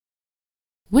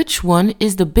Which one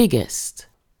is the biggest?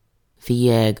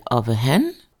 The egg of a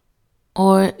hen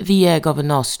or the egg of an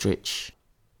ostrich?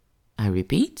 I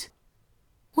repeat.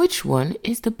 Which one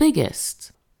is the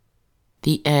biggest?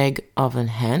 The egg of a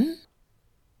hen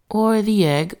or the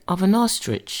egg of an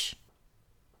ostrich?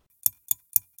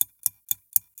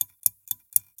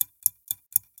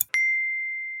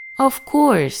 Of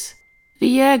course,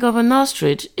 the egg of an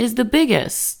ostrich is the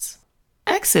biggest.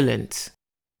 Excellent!